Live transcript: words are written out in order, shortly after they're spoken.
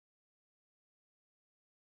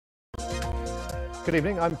Good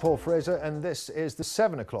evening, I'm Paul Fraser and this is the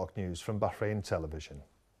 7 o'clock news from Bahrain television.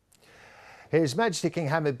 His Majesty King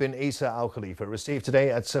Hamad bin Isa Al Khalifa received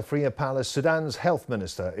today at Safriya Palace Sudan's Health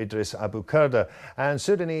Minister Idris Abu Kurda and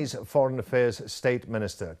Sudanese Foreign Affairs State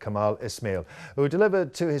Minister Kamal Ismail, who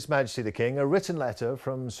delivered to His Majesty the King a written letter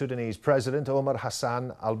from Sudanese President Omar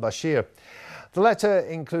Hassan al-Bashir. The letter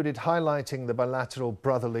included highlighting the bilateral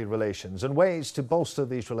brotherly relations and ways to bolster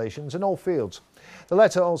these relations in all fields. The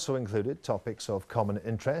letter also included topics of common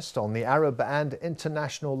interest on the Arab and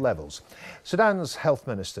international levels. Sudan's health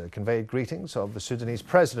minister conveyed greetings of the Sudanese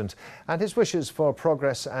president and his wishes for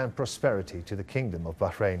progress and prosperity to the Kingdom of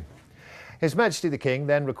Bahrain. His Majesty the King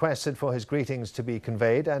then requested for his greetings to be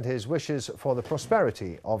conveyed and his wishes for the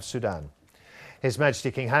prosperity of Sudan. His Majesty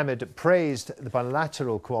King Hamad praised the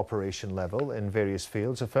bilateral cooperation level in various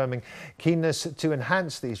fields, affirming keenness to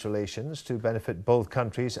enhance these relations to benefit both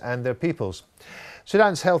countries and their peoples.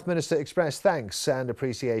 Sudan's health minister expressed thanks and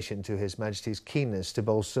appreciation to His Majesty's keenness to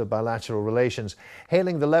bolster bilateral relations,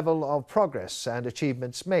 hailing the level of progress and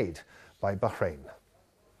achievements made by Bahrain.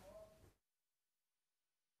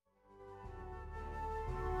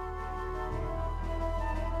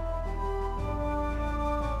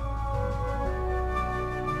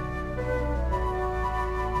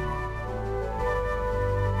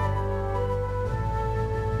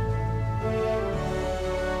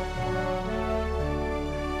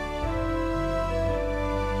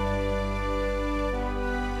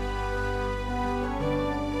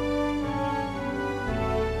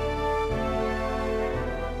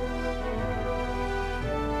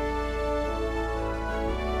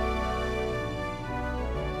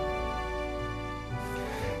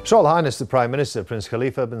 His Royal Highness the Prime Minister Prince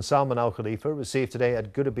Khalifa bin Salman Al Khalifa received today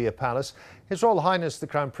at Gudabia Palace His Royal Highness the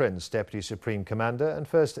Crown Prince, Deputy Supreme Commander and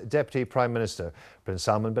First Deputy Prime Minister Prince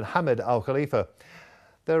Salman bin Hamad Al Khalifa.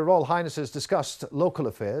 Their Royal Highnesses discussed local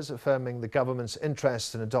affairs, affirming the government's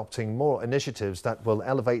interest in adopting more initiatives that will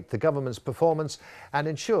elevate the government's performance and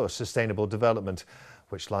ensure sustainable development,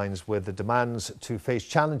 which lines with the demands to face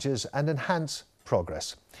challenges and enhance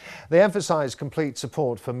progress. They emphasised complete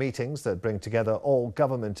support for meetings that bring together all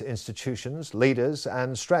government institutions, leaders,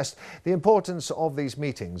 and stressed the importance of these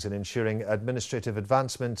meetings in ensuring administrative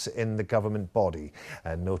advancement in the government body,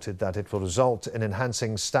 and noted that it will result in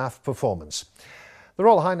enhancing staff performance. The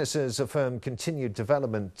Royal Highnesses affirmed continued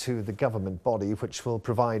development to the government body, which will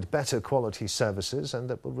provide better quality services and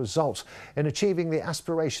that will result in achieving the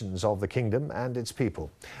aspirations of the kingdom and its people,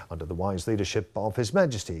 under the wise leadership of His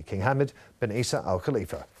Majesty King Hamad bin Isa Al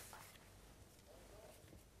Khalifa.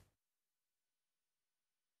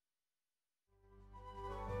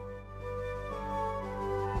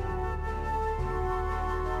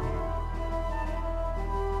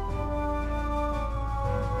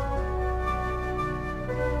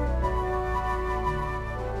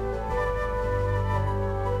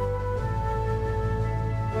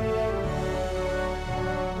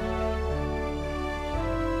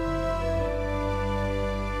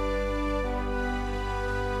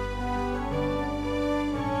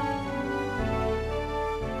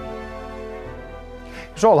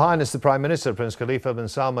 His Royal Highness the Prime Minister Prince Khalifa bin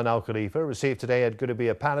Salman Al Khalifa received today at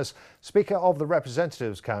Gudabia Palace Speaker of the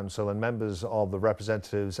Representatives Council and members of the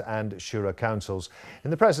Representatives and Shura Councils,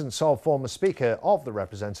 in the presence of former Speaker of the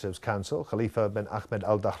Representatives Council Khalifa bin Ahmed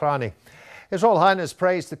Al Dahrani. His Royal Highness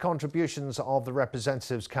praised the contributions of the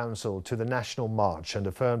Representatives Council to the National March and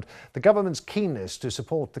affirmed the government's keenness to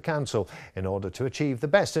support the Council in order to achieve the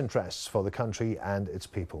best interests for the country and its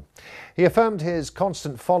people. He affirmed his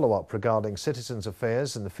constant follow-up regarding citizens'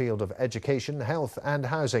 affairs in the field of education, health and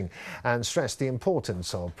housing, and stressed the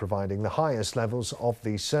importance of providing the highest levels of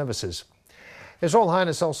these services. His Royal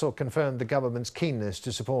Highness also confirmed the government's keenness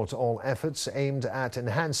to support all efforts aimed at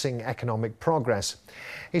enhancing economic progress.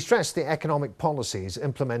 He stressed the economic policies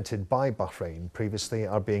implemented by Bahrain previously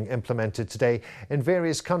are being implemented today in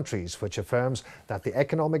various countries, which affirms that the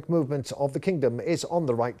economic movement of the kingdom is on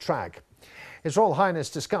the right track. His Royal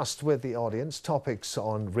Highness discussed with the audience topics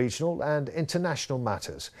on regional and international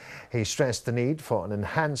matters. He stressed the need for an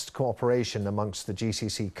enhanced cooperation amongst the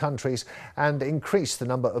GCC countries and increase the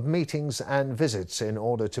number of meetings and visits in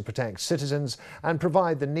order to protect citizens and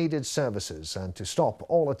provide the needed services and to stop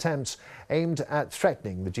all attempts aimed at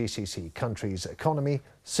threatening the GCC countries' economy,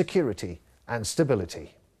 security and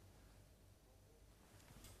stability.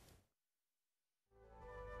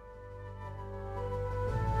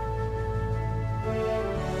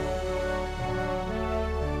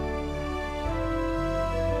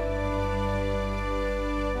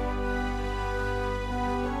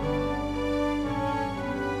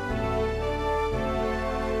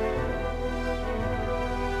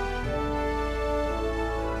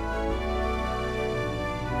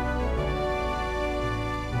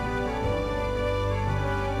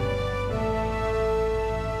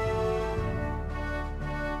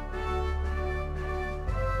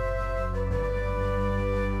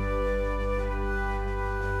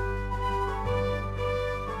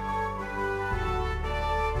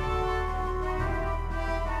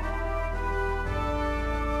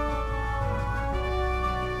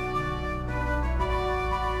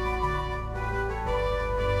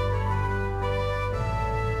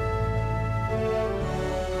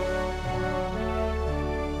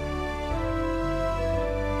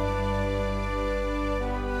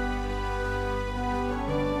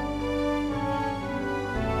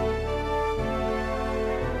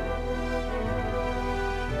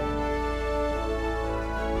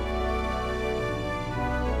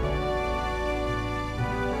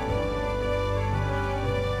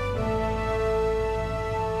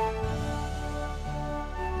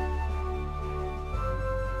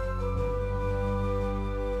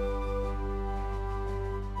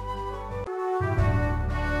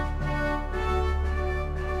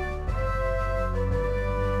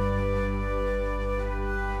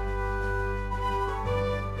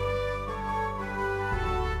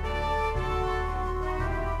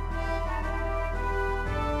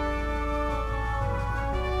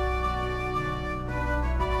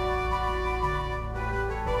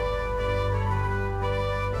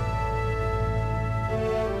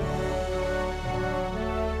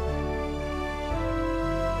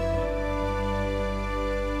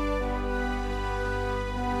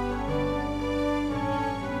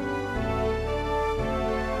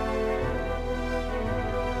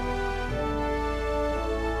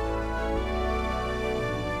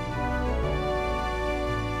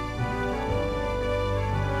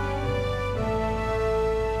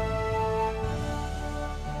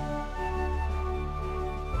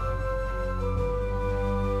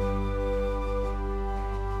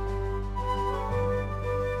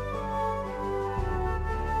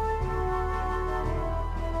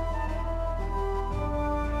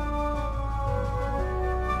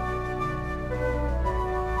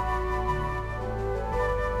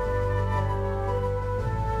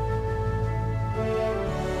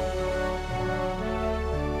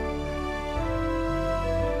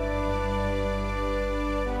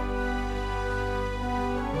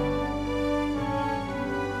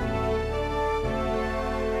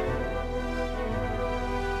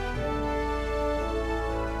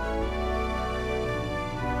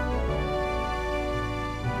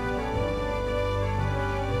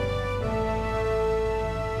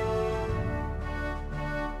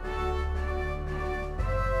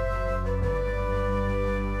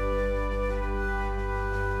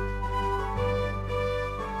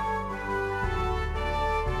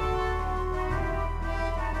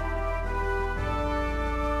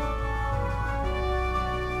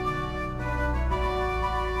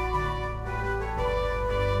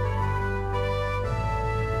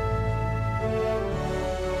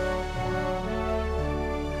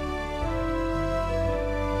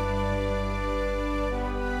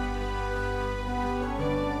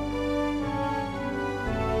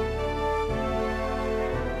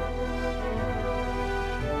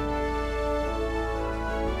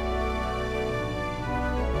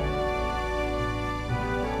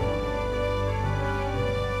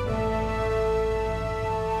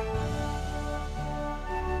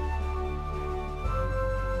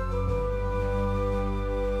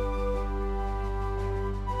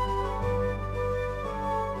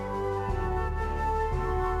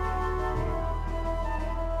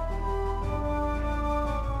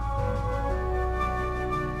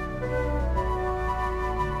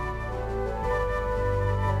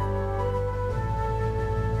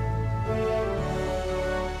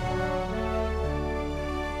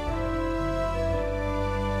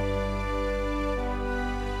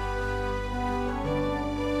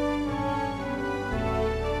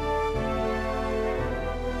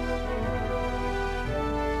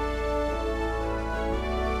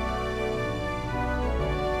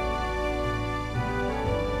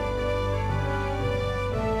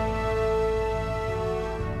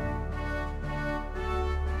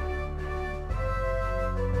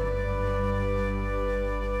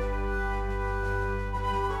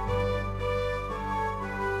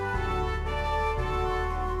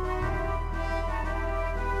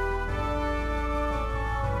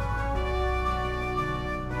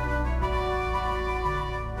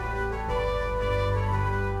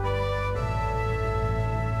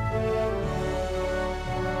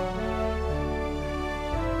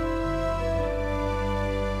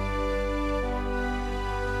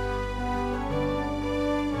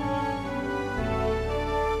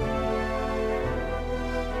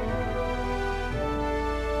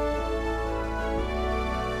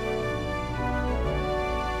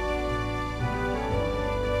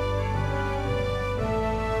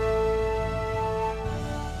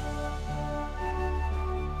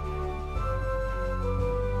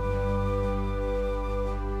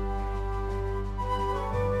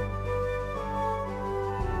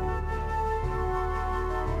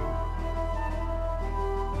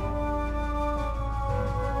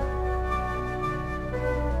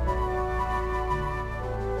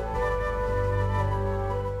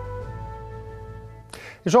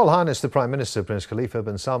 His Royal Highness the Prime Minister Prince Khalifa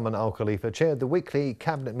bin Salman Al Khalifa chaired the weekly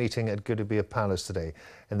cabinet meeting at Gudaibiya Palace today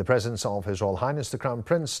in the presence of His Royal Highness the Crown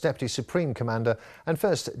Prince, Deputy Supreme Commander and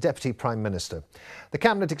First Deputy Prime Minister. The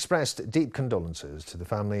cabinet expressed deep condolences to the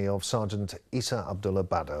family of Sergeant Isa Abdullah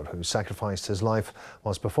Badr, who sacrificed his life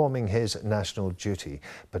whilst performing his national duty,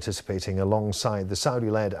 participating alongside the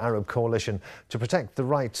Saudi-led Arab coalition to protect the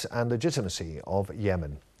rights and legitimacy of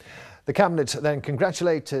Yemen. The Cabinet then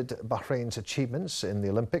congratulated Bahrain's achievements in the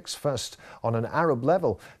Olympics, first on an Arab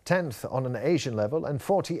level, 10th on an Asian level and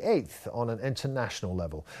 48th on an international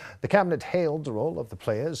level. The Cabinet hailed the role of the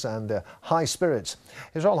players and their high spirits.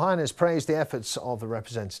 His Royal Highness praised the efforts of the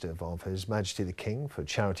representative of His Majesty the King for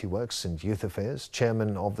Charity Works and Youth Affairs,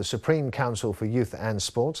 Chairman of the Supreme Council for Youth and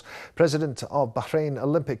Sports, President of Bahrain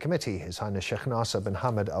Olympic Committee, His Highness Sheikh Nasser bin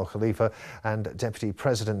Hamad Al Khalifa, and Deputy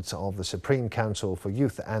President of the Supreme Council for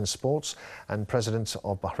Youth and Sports, and President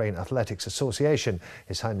of Bahrain Athletics Association,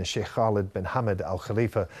 His Highness Sheikh Khalid bin Hamad Al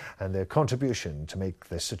Khalifa, and their contribution to make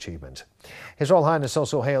this achievement. His Royal Highness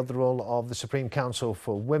also hailed the role of the Supreme Council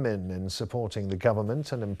for Women in supporting the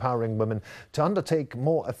government and empowering women to undertake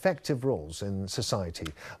more effective roles in society,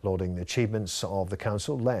 lauding the achievements of the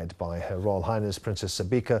Council led by Her Royal Highness Princess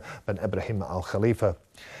Sabika bin Ibrahim Al Khalifa.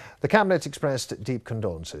 The Cabinet expressed deep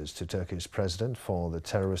condolences to Turkey's President for the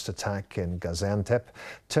terrorist attack in Gaziantep,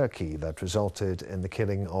 Turkey, that resulted in the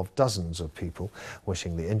killing of dozens of people,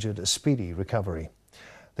 wishing the injured a speedy recovery.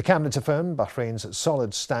 The Cabinet affirmed Bahrain's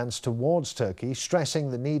solid stance towards Turkey,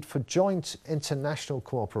 stressing the need for joint international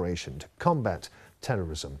cooperation to combat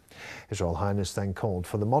terrorism. His Royal Highness then called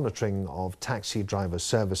for the monitoring of taxi driver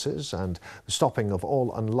services and the stopping of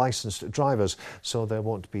all unlicensed drivers so there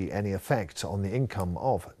won't be any effect on the income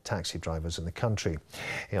of taxi drivers in the country.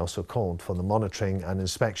 He also called for the monitoring and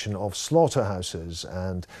inspection of slaughterhouses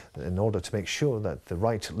and in order to make sure that the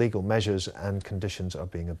right legal measures and conditions are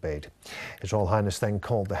being obeyed. His Royal Highness then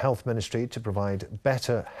called the Health Ministry to provide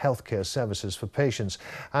better healthcare services for patients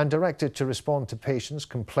and directed to respond to patients'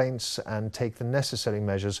 complaints and take the necessary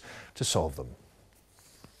measures to solve them.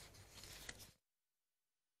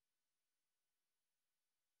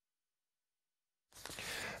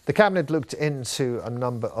 The Cabinet looked into a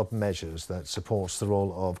number of measures that supports the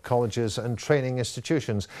role of colleges and training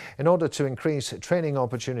institutions in order to increase training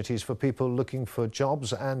opportunities for people looking for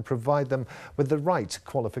jobs and provide them with the right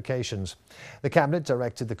qualifications. The Cabinet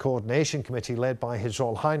directed the Coordination Committee led by His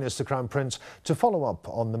Royal Highness the Crown Prince to follow up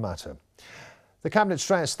on the matter. The Cabinet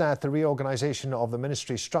stressed that the reorganisation of the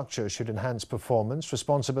ministry structure should enhance performance,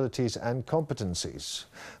 responsibilities and competencies.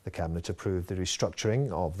 The Cabinet approved the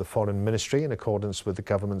restructuring of the Foreign Ministry in accordance with the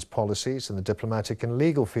government's policies in the diplomatic and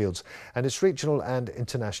legal fields and its regional and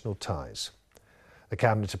international ties. The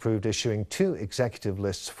Cabinet approved issuing 2 executive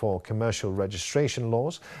lists for commercial registration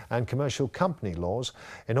laws and commercial company laws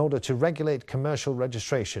in order to regulate commercial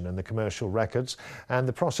registration and the commercial records and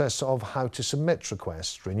the process of how to submit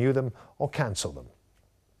requests, renew them or cancel them.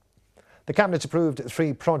 The Cabinet approved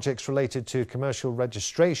 3 projects related to commercial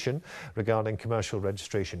registration regarding commercial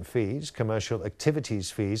registration fees, commercial activities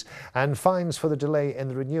fees and fines for the delay in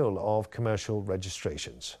the renewal of commercial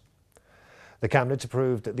registrations. The Cabinet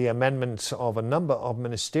approved the amendment of a number of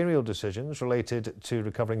ministerial decisions related to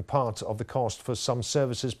recovering part of the cost for some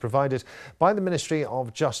services provided by the Ministry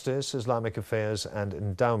of Justice, Islamic Affairs and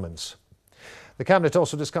Endowments. The Cabinet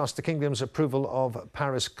also discussed the Kingdom's approval of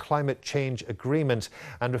Paris Climate Change Agreement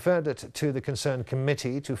and referred it to the concerned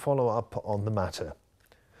committee to follow up on the matter.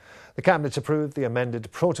 The Cabinet approved the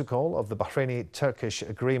amended protocol of the Bahraini-Turkish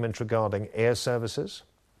agreement regarding air services.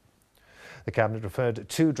 The Cabinet referred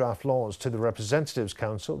 2 draft laws to the Representatives'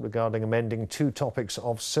 Council regarding amending 2 topics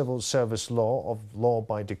of civil service law of Law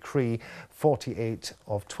by Decree 48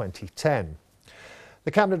 of 2010.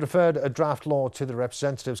 The Cabinet referred a draft law to the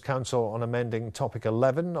Representatives' Council on amending Topic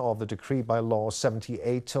 11 of the Decree by Law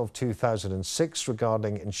 78 of 2006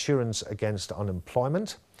 regarding insurance against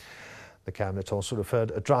unemployment. The Cabinet also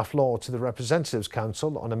referred a draft law to the Representatives'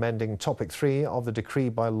 Council on amending Topic 3 of the Decree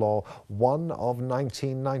by Law 1 of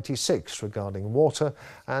 1996 regarding water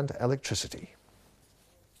and electricity.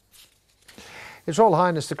 His Royal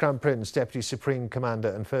Highness the Crown Prince, Deputy Supreme Commander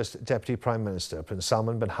and First Deputy Prime Minister Prince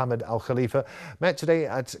Salman bin Hamad Al Khalifa met today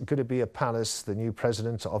at Gudaibiya Palace the new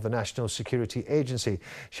President of the National Security Agency,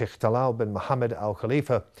 Sheikh Talal bin Mohammed Al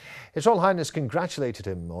Khalifa. His Royal Highness congratulated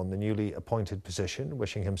him on the newly appointed position,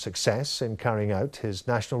 wishing him success in carrying out his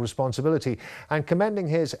national responsibility and commending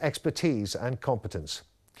his expertise and competence.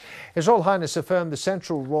 His Royal Highness affirmed the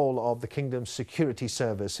central role of the Kingdom's security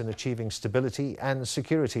service in achieving stability and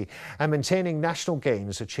security and maintaining national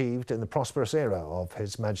gains achieved in the prosperous era of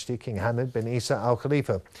His Majesty King Hamad bin Isa Al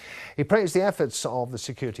Khalifa. He praised the efforts of the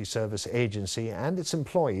Security Service Agency and its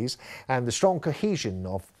employees and the strong cohesion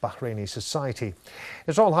of Bahraini society.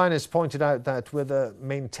 His Royal Highness pointed out that with a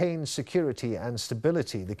maintained security and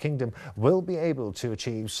stability, the Kingdom will be able to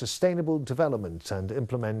achieve sustainable development and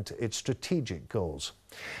implement its strategic goals.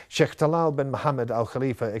 Sheikh Talal bin Mohammed Al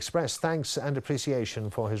Khalifa expressed thanks and appreciation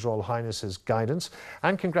for His Royal Highness's guidance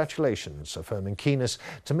and congratulations, affirming keenness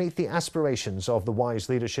to meet the aspirations of the wise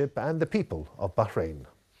leadership and the people of Bahrain.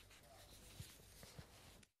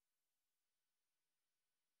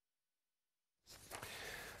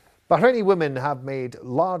 Bahraini women have made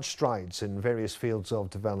large strides in various fields of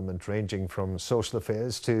development, ranging from social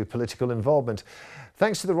affairs to political involvement.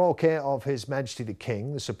 Thanks to the royal care of His Majesty the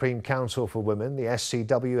King, the Supreme Council for Women, the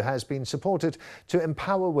SCW, has been supported to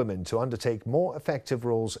empower women to undertake more effective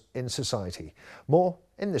roles in society. More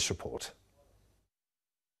in this report.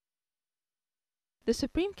 The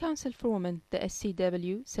Supreme Council for Women, the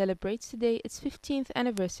SCW, celebrates today its 15th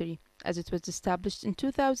anniversary, as it was established in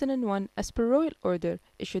 2001 as per royal order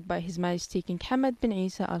issued by His Majesty King Hamad bin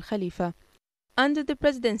Isa Al Khalifa. Under the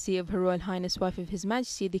presidency of Her Royal Highness wife of His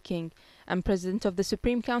Majesty the King and President of the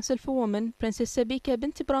Supreme Council for Women, Princess Sabika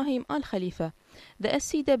bint Ibrahim Al Khalifa, the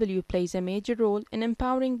SCW plays a major role in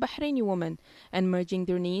empowering Bahraini women and merging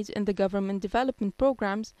their needs in the government development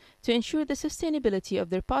programs to ensure the sustainability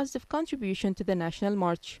of their positive contribution to the national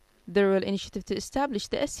march. The royal initiative to establish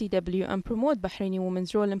the SCW and promote Bahraini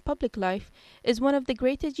women's role in public life is one of the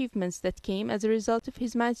great achievements that came as a result of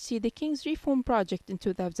His Majesty the King's reform project in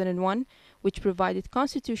 2001, which provided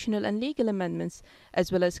constitutional and legal amendments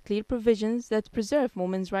as well as clear provisions that preserve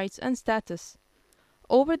women's rights and status.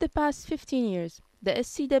 Over the past 15 years, the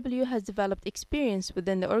SCW has developed experience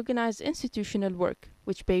within the organized institutional work,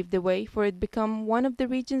 which paved the way for it to become one of the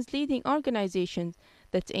region's leading organizations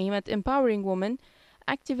that aim at empowering women,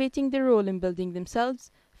 activating their role in building themselves,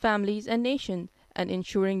 families and nation, and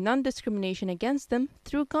ensuring non-discrimination against them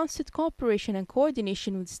through constant cooperation and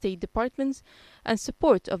coordination with state departments and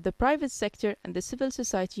support of the private sector and the civil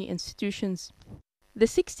society institutions. The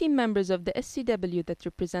 16 members of the SCW that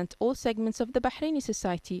represent all segments of the Bahraini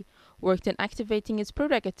society worked in activating its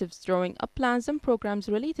prerogatives, drawing up plans and programs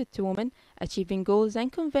related to women, achieving goals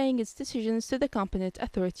and conveying its decisions to the competent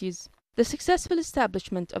authorities. The successful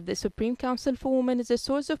establishment of the Supreme Council for Women is a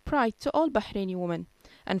source of pride to all Bahraini women,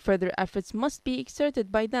 and further efforts must be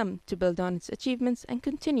exerted by them to build on its achievements and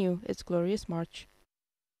continue its glorious march.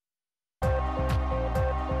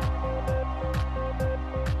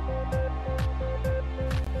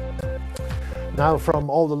 Now, from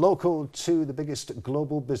all the local to the biggest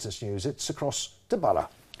global business news, it's across to Bala.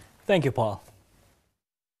 Thank you, Paul.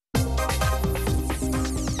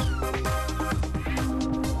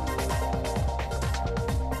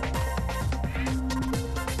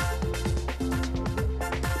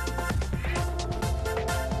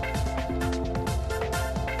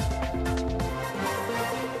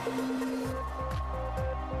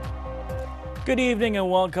 Good evening and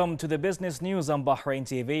welcome to the business news on Bahrain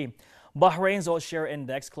TV. Bahrain's all-share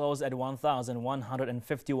index closed at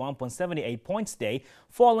 1,151.78 points today,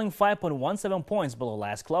 falling 5.17 points below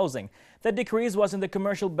last closing. The decrease was in the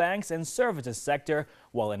commercial banks and services sector,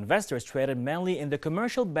 while investors traded mainly in the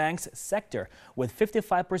commercial banks sector, with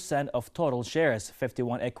 55% of total shares.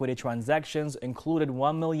 51 equity transactions included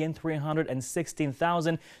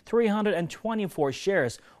 1,316,324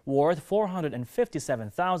 shares, worth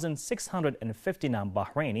 457,659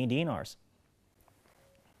 Bahraini dinars.